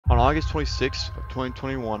August 26th of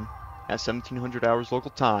 2021, at 1700 hours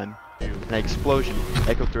local time, an explosion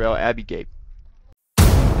echoed throughout Abbey Gate.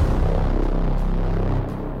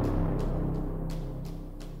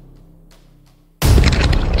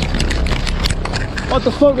 What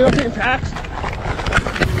the fuck, they're getting packed?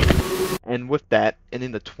 And with that,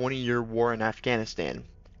 ending the 20-year war in Afghanistan,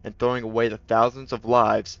 and throwing away the thousands of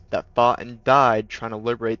lives that fought and died trying to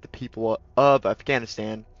liberate the people of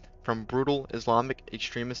Afghanistan from brutal Islamic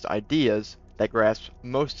extremist ideas that grasp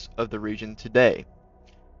most of the region today.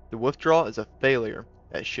 The withdrawal is a failure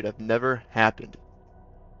that should have never happened.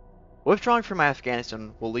 Withdrawing from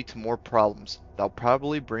Afghanistan will lead to more problems that will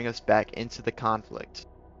probably bring us back into the conflict.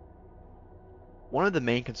 One of the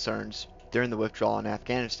main concerns during the withdrawal in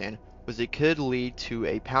Afghanistan was it could lead to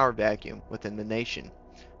a power vacuum within the nation,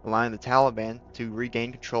 allowing the Taliban to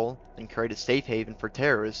regain control and create a safe haven for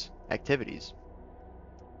terrorist activities,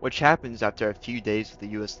 which happens after a few days of the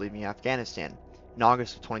US leaving Afghanistan. In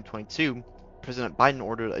August of 2022, President Biden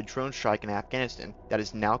ordered a drone strike in Afghanistan that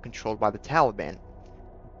is now controlled by the Taliban.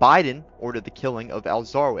 Biden ordered the killing of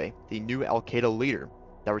al-Zarqawi, the new al-Qaeda leader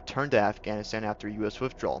that returned to Afghanistan after US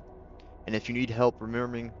withdrawal. And if you need help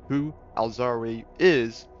remembering who al-Zarqawi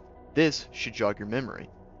is, this should jog your memory.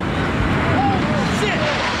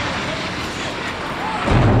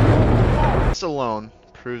 This alone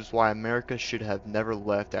proves why America should have never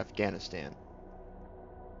left Afghanistan.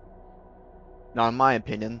 Now, in my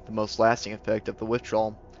opinion, the most lasting effect of the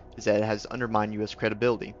withdrawal is that it has undermined US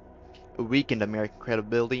credibility. It weakened American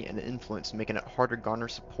credibility and influence, making it harder to garner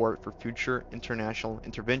support for future international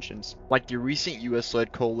interventions, like the recent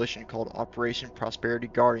US-led coalition called Operation Prosperity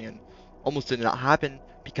Guardian. Almost did not happen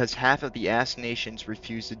because half of the asked nations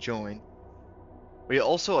refused to join. We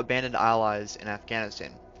also abandoned allies in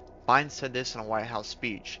Afghanistan. Biden said this in a White House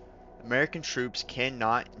speech. American troops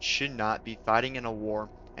cannot and should not be fighting in a war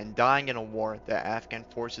and dying in a war that Afghan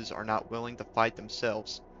forces are not willing to fight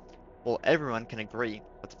themselves. Well, everyone can agree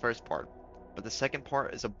with the first part, but the second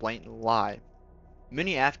part is a blatant lie.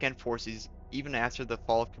 Many Afghan forces, even after the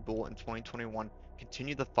fall of Kabul in 2021,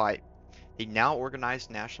 continue the fight. The now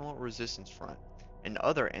organized National Resistance Front and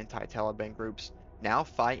other anti-Taliban groups now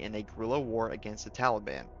fight in a guerrilla war against the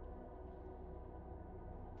Taliban.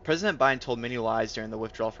 President Biden told many lies during the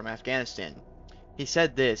withdrawal from Afghanistan. He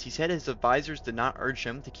said his advisors did not urge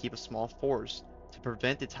him to keep a small force to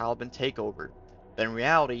prevent the Taliban takeover. But in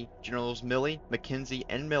reality, Generals Milley, McKenzie,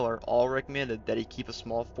 and Miller all recommended that he keep a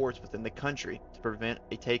small force within the country to prevent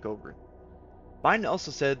a takeover. Biden also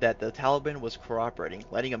said that the Taliban was cooperating,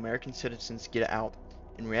 letting American citizens get out.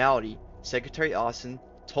 In reality, Secretary Austin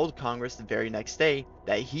told Congress the very next day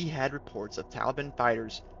that he had reports of Taliban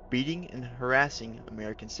fighters beating and harassing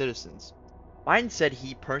American citizens. Biden said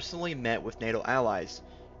he personally met with NATO allies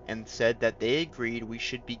and said that they agreed we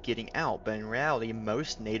should be getting out, but in reality,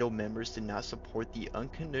 most NATO members did not support the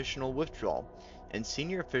unconditional withdrawal, and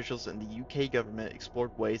senior officials in the UK government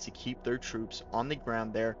explored ways to keep their troops on the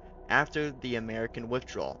ground there after the American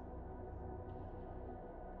withdrawal.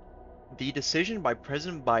 The decision by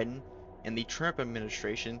President Biden and the Trump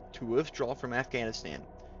administration to withdraw from Afghanistan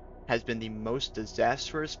has been the most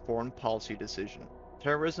disastrous foreign policy decision.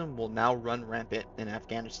 Terrorism will now run rampant in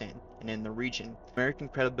Afghanistan and in the region. American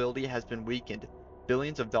credibility has been weakened,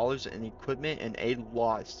 billions of dollars in equipment and aid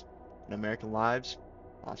lost, and American lives